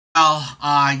Well,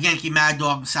 Yankee Mad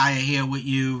Dog Messiah here with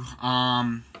you.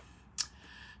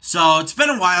 So it's been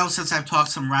a while since I've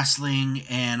talked some wrestling,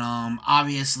 and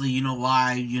obviously, you know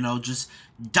why, just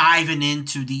diving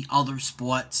into the other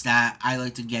sports that I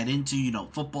like to get into,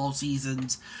 football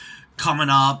seasons coming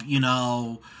up,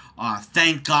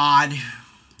 thank God.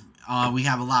 We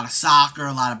have a lot of soccer,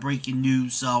 a lot of breaking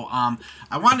news. So I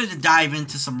wanted to dive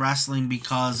into some wrestling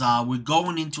because we're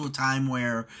going into a time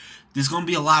where there's going to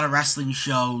be a lot of wrestling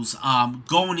shows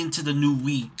going into the new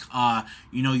week.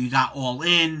 You got All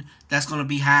In. That's going to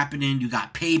be happening. You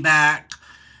got Payback.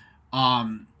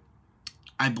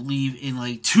 I believe in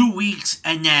like 2 weeks.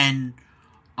 And then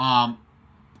All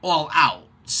Out.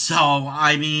 So,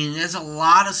 I mean, there's a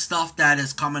lot of stuff that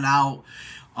is coming out.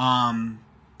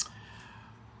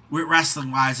 With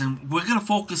wrestling wise, and we're gonna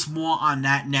focus more on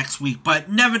that next week. But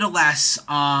nevertheless,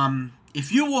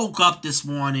 if you woke up this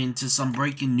morning to some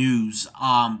breaking news,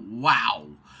 wow,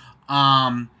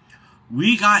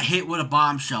 we got hit with a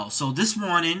bombshell. So this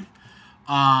morning,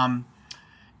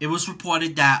 it was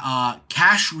reported that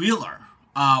Cash Wheeler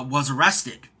was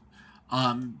arrested.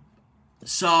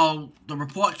 So the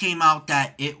report came out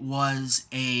that it was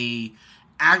a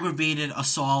aggravated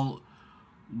assault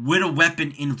with a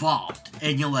weapon involved,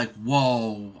 and you're like,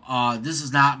 whoa, this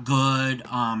is not good.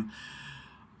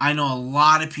 I know a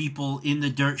lot of people in the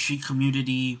dirt sheet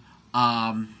community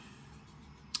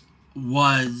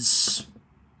was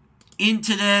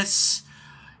into this.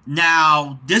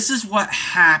 Now, this is what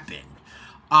happened.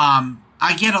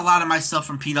 I get a lot of my stuff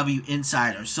from PW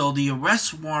Insider. So the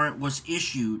arrest warrant was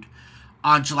issued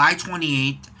on July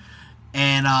 28th,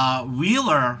 and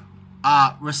Wheeler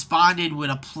responded with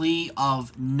a plea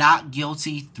of not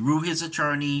guilty through his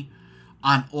attorney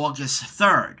on August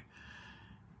 3rd.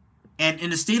 And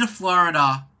in the state of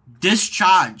Florida, this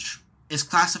charge is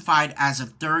classified as a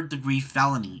third-degree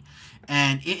felony.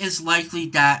 And it is likely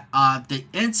that the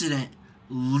incident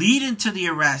leading to the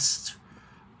arrest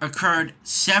occurred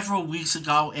several weeks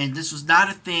ago, and this was not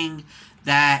a thing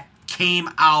that came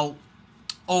out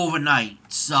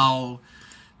overnight. So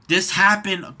this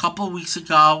happened a couple of weeks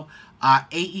ago.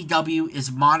 AEW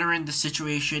is monitoring the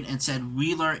situation and said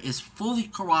Wheeler is fully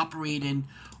cooperating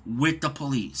with the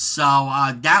police. So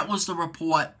that was the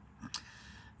report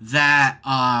that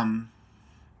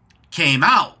came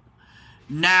out.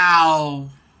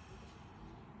 Now,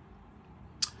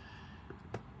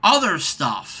 other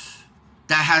stuff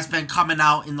that has been coming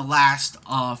out in the last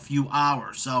few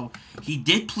hours. So he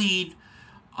did plead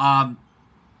not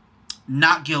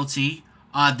guilty.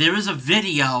 There is a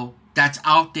video that's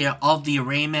out there of the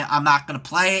arraignment. I'm not going to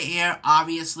play it here,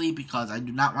 obviously, because I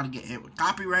do not want to get hit with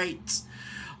copyrights.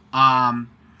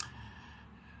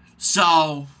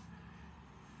 So,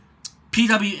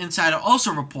 PW Insider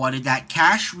also reported that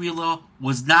Cash Wheeler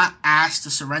was not asked to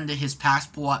surrender his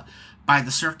passport by the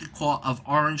Circuit Court of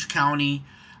Orange County.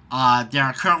 There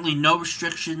are currently no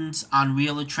restrictions on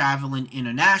Wheeler traveling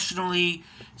internationally,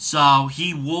 so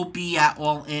he will be at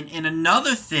All In. And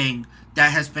another thing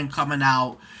that has been coming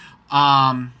out,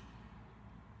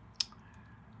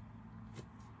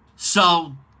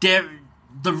 so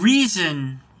the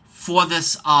reason for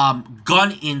this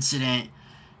gun incident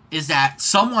is that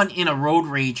someone in a road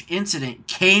rage incident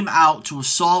came out to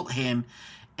assault him,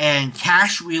 and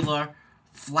Cash Wheeler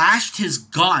flashed his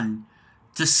gun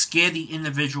to scare the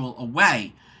individual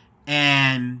away.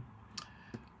 And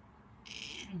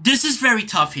this is very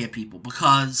tough here, people,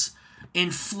 because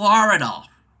in Florida,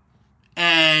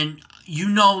 and you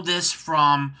know this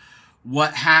from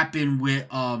what happened with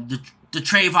the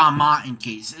Trayvon Martin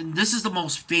case, and this is the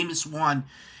most famous one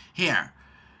here.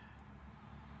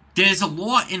 There's a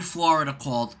law in Florida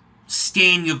called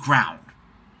Stand Your Ground.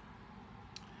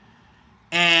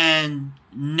 And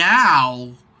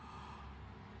now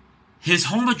his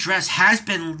home address has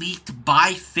been leaked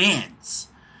by fans.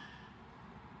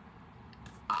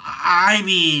 I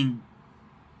mean,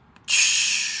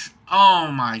 oh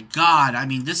my God. I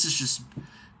mean, this is just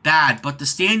bad. But the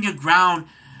stand your ground,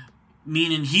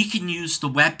 meaning he can use the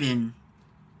weapon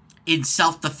in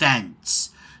self-defense.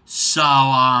 So,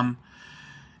 and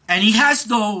he has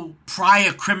no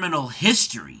prior criminal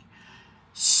history.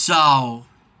 So,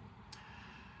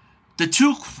 the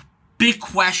two big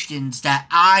questions that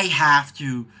I have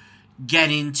to get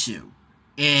into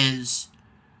is,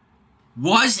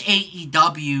 was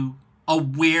AEW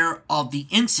aware of the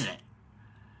incident?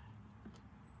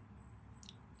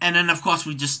 And then, of course,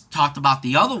 we just talked about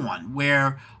the other one,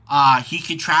 where he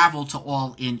could travel to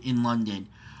All in London.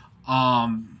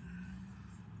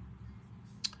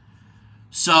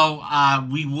 So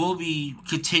we will be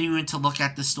continuing to look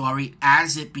at the story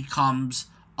as it becomes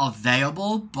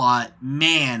available, but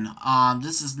man,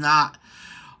 this is not.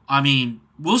 I mean,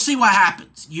 we'll see what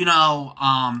happens. You know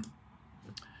how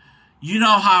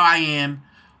I am.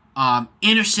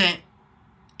 Innocent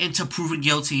until proven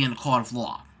guilty in a court of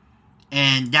law,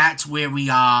 and that's where we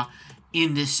are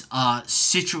in this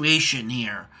situation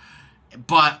here.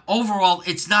 But overall,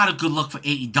 it's not a good look for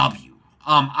AEW.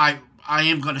 I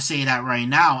am going to say that right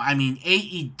now. I mean,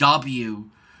 AEW,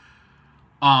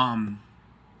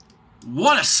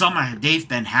 what a summer they've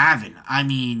been having. I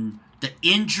mean, the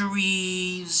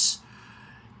injuries,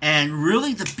 and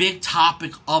really the big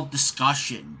topic of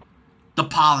discussion, the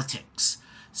politics.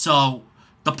 So,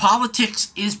 the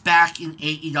politics is back in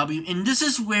AEW, and this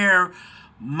is where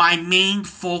my main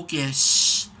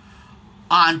focus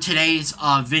on today's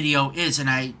video is, and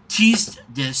I teased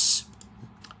this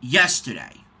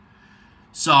yesterday.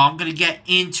 So, I'm going to get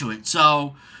into it.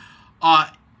 So,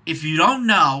 if you don't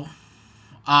know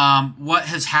what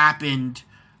has happened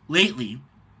lately,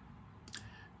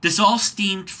 this all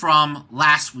stemmed from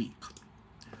last week,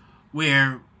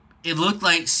 where it looked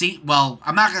like,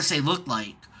 I'm not going to say looked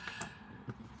like,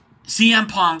 CM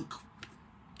Punk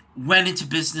went into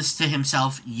business to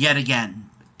himself yet again.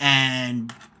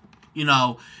 And, you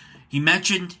know, he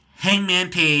mentioned Hangman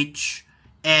Page,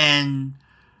 and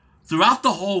throughout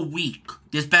the whole week,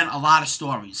 there's been a lot of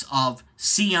stories of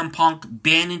CM Punk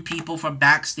banning people from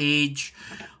backstage.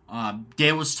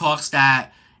 There was talks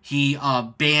that he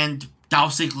banned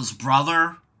Dolph Ziggler's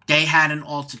brother. They had an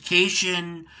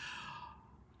altercation.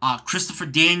 Christopher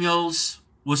Daniels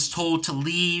was told to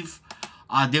leave.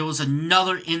 There was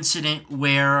another incident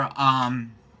where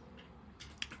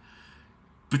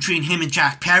between him and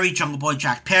Jack Perry, Jungle Boy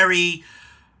Jack Perry.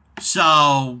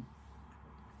 So,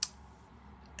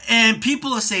 and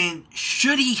people are saying,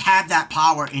 should he have that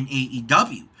power in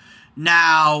AEW?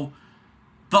 Now,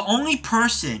 the only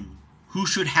person who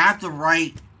should have the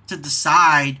right to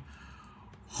decide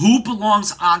who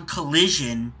belongs on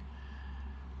Collision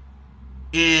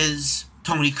is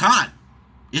Tony Khan.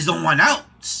 Is no one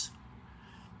else.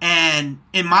 And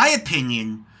in my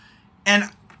opinion, and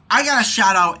I gotta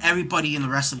shout out everybody in the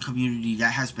wrestling community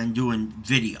that has been doing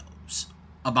videos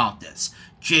about this.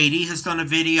 JD has done a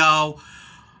video.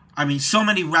 I mean, so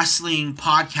many wrestling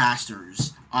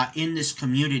podcasters in this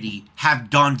community have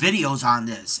done videos on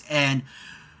this. And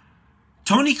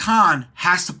Tony Khan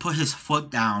has to put his foot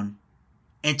down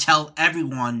and tell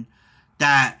everyone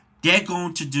that they're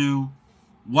going to do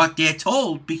what they're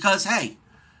told because, hey,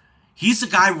 he's the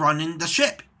guy running the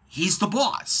ship. He's the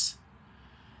boss.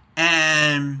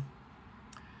 And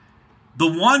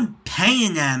the one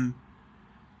paying them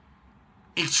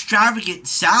extravagant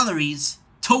salaries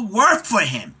to work for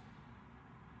him.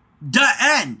 The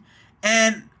end.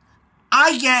 And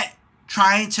I get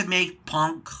trying to make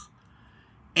Punk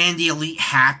and the Elite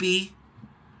happy,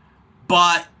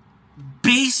 but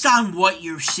based on what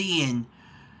you're seeing,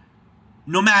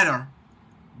 no matter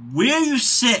where you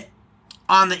sit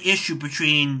on the issue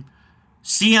between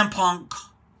CM Punk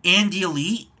and the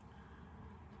Elite,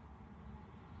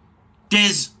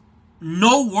 there's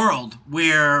no world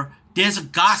where there's a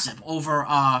gossip over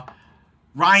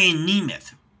Ryan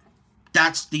Nemeth.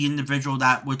 That's the individual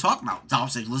that we're talking about,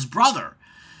 Dolph Ziggler's brother.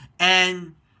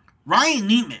 And Ryan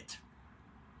Nemeth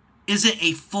isn't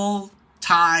a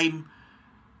full-time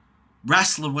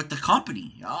wrestler with the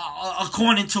company,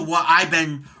 according to what I've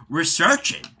been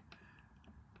researching.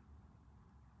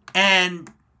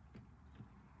 And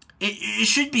it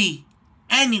should be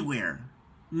anywhere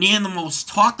near the most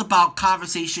talked about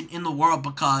conversation in the world,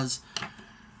 because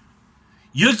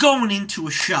you're going into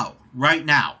a show right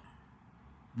now,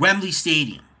 Wembley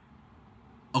Stadium,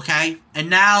 okay? And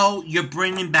now you're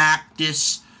bringing back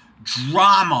this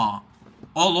drama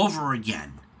all over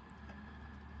again.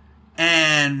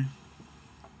 And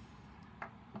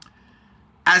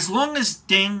as long as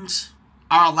things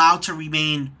are allowed to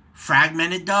remain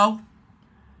fragmented, though,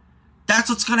 that's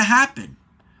what's going to happen.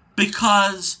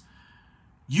 Because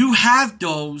you have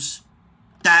those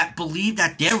that believe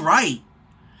that they're right,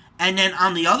 and then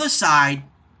on the other side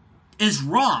is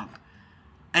wrong.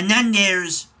 And then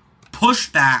there's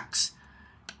pushbacks,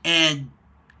 and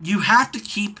you have to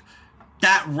keep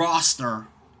that roster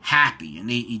happy in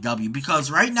AEW,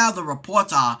 because right now the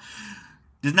reports are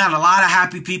there's not a lot of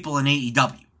happy people in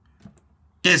AEW.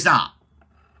 There's not.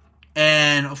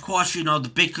 And of course, you know, the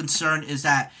big concern is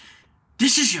that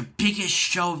this is your biggest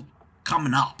show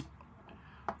coming up.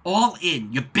 All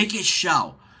in, your biggest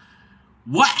show.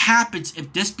 What happens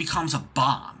if this becomes a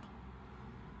bomb?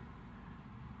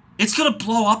 It's going to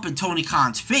blow up in Tony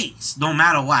Khan's face, no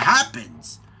matter what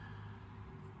happens.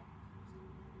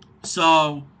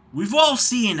 So, we've all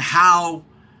seen how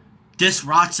this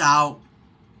rots out,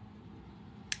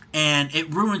 and it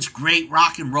ruins great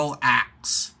rock and roll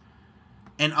acts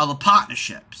and other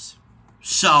partnerships.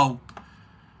 So,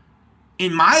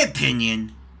 in my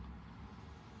opinion,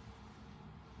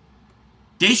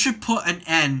 they should put an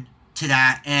end to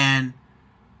that, and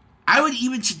I would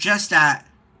even suggest that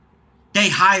they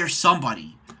hire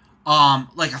somebody,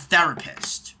 like a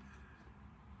therapist.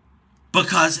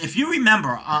 Because if you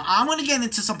remember, I'm going to get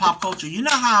into some pop culture. You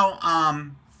know how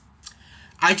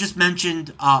I just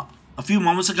mentioned a few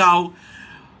moments ago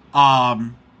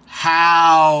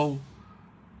how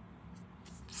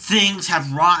things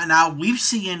have rotten out. We've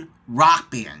seen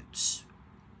rock bands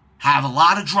have a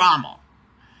lot of drama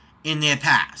in their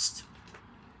past.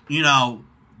 You know,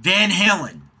 Van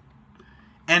Halen.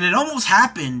 And it almost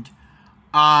happened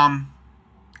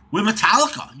with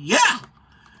Metallica. Yeah,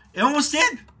 it almost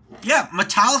did. Yeah,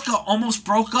 Metallica almost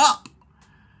broke up.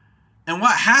 And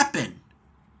what happened?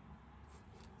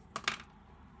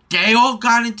 They all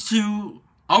got into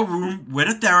a room with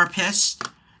a therapist,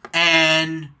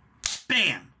 and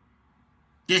bam,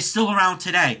 they're still around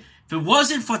today. If it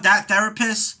wasn't for that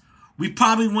therapist, we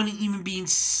probably wouldn't even be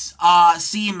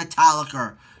seeing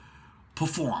Metallica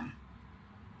perform.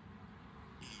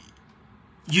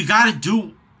 You gotta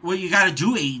do what you gotta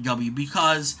do, AEW,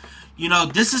 because, you know,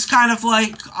 this is kind of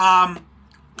like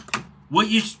what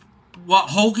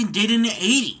Hogan did in the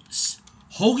 80s.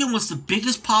 Hogan was the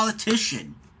biggest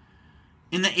politician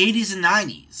in the 80s and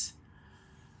 90s.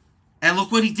 And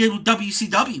look what he did with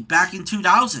WCW back in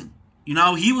 2000. You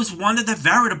know, he was one of the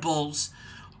veritables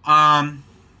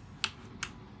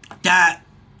that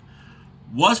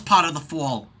was part of the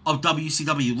fall of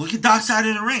WCW. Look at Dark Side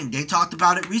of the Ring. They talked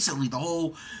about it recently. The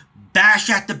whole Bash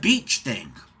at the Beach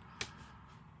thing.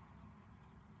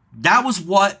 That was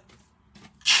what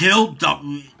killed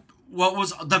what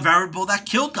was the veritable that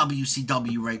killed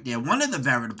WCW right there. One of the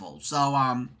veritables.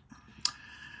 So,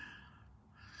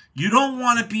 you don't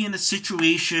want to be in a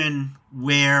situation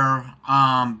where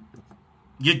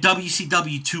you're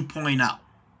WCW 2.0.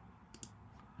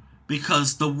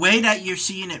 Because the way that you're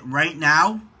seeing it right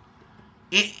now,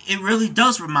 it really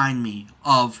does remind me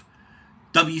of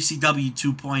WCW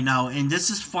 2.0. And this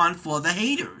is fun for the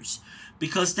haters.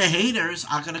 Because the haters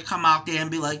are going to come out there and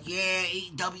be like, yeah,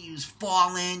 AEW's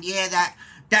falling. Yeah,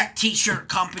 that t-shirt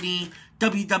company,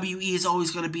 WWE, is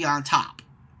always going to be on top.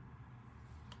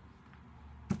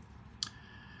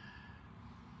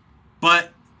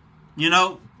 But, you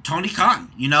know, Tony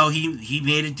Khan, you know, he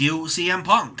made a deal with CM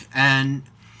Punk. And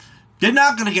they're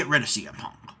not going to get rid of CM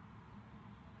Punk.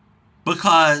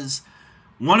 Because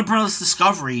Warner Bros.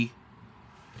 Discovery,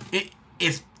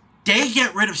 if they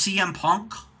get rid of CM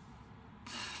Punk,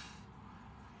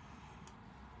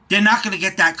 they're not going to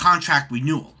get that contract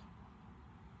renewal.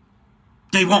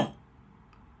 They won't.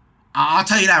 I'll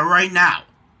tell you that right now.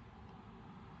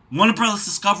 Warner Bros.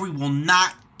 Discovery will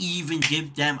not even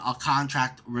give them a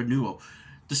contract renewal.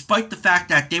 Despite the fact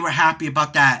that they were happy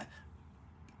about that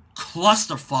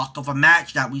clusterfuck of a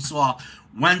match that we saw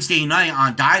Wednesday night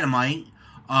on Dynamite.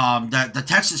 The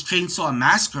Texas Chainsaw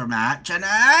Massacre match. And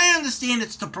I understand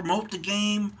it's to promote the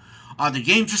game. The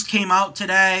game just came out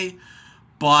today.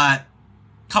 But,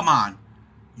 come on.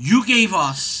 You gave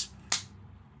us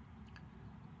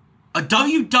a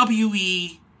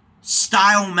WWE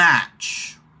style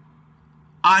match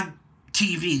on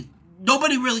TV.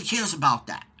 Nobody really cares about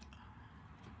that.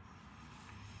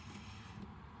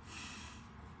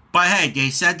 But hey, they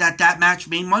said that match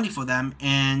made money for them,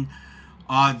 and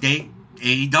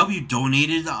AEW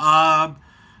donated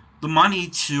the money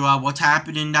to what's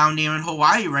happening down there in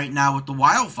Hawaii right now with the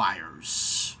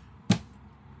wildfires.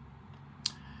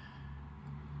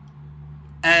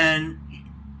 And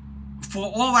for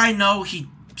all I know,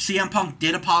 CM Punk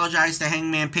did apologize to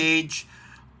Hangman Page.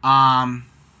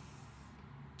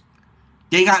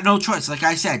 They got no choice. Like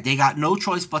I said, they got no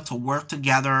choice but to work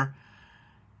together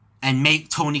and make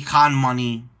Tony Khan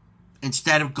money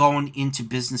instead of going into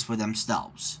business for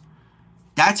themselves.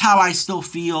 That's how I still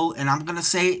feel, and I'm going to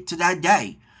say it to that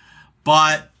day.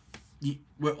 But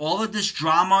with all of this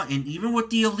drama, and even with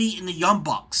the Elite and the Young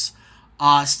Bucks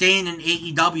staying in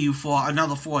AEW for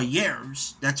another 4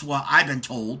 years, that's what I've been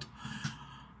told,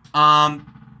 it's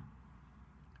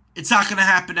not going to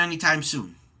happen anytime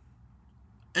soon.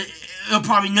 It'll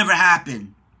probably never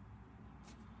happen.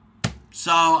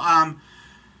 So,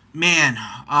 man,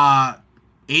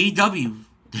 AEW,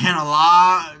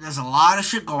 there's a lot of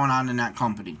shit going on in that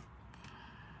company.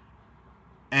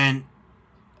 And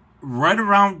right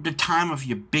around the time of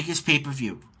your biggest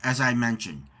pay-per-view, as I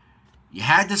mentioned, you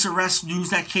had this arrest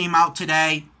news that came out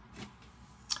today.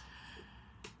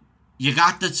 You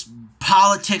got this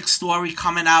politics story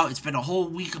coming out. It's been a whole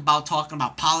week about talking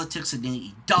about politics in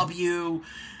AEW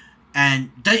and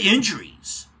the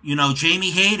injuries. You know, Jamie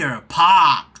Hayter,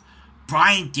 Pac,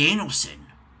 Bryan Danielson.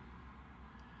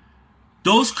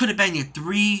 Those could have been your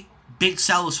 3 big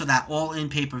sellers for that all-in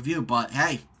pay-per-view. But,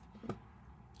 hey,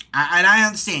 I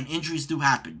understand. Injuries do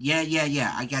happen. Yeah,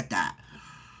 I get that.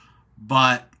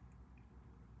 But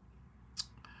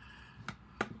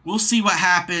we'll see what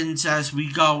happens as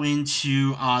we go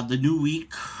into the new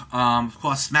week. Of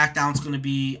course, SmackDown's going to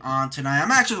be on tonight.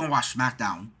 I'm actually going to watch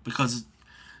SmackDown because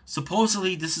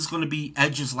supposedly this is going to be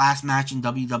Edge's last match in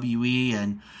WWE.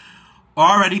 And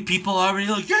people are already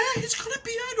like, yeah, he's going to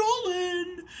be at All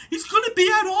In. He's going to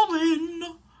be at All In.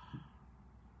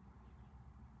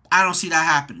 I don't see that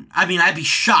happening. I mean, I'd be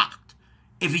shocked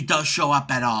if he does show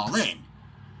up at All In.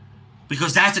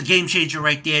 Because that's a game changer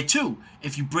right there, too.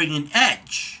 If you bring in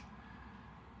Edge.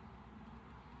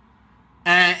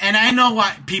 And I know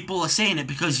why people are saying it.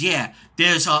 Because, yeah,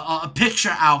 there's a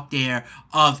picture out there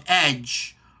of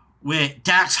Edge with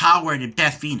Dax Howard and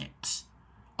Beth Phoenix.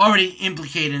 Already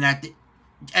implicating that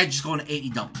Edge is going to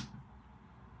AEW.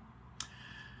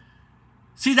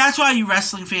 See, that's why you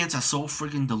wrestling fans are so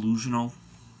freaking delusional.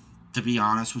 To be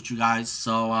honest with you guys.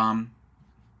 So,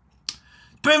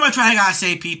 pretty much what I gotta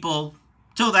say, people.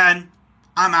 Till then,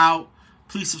 I'm out.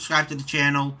 Please subscribe to the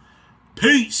channel.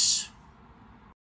 Peace!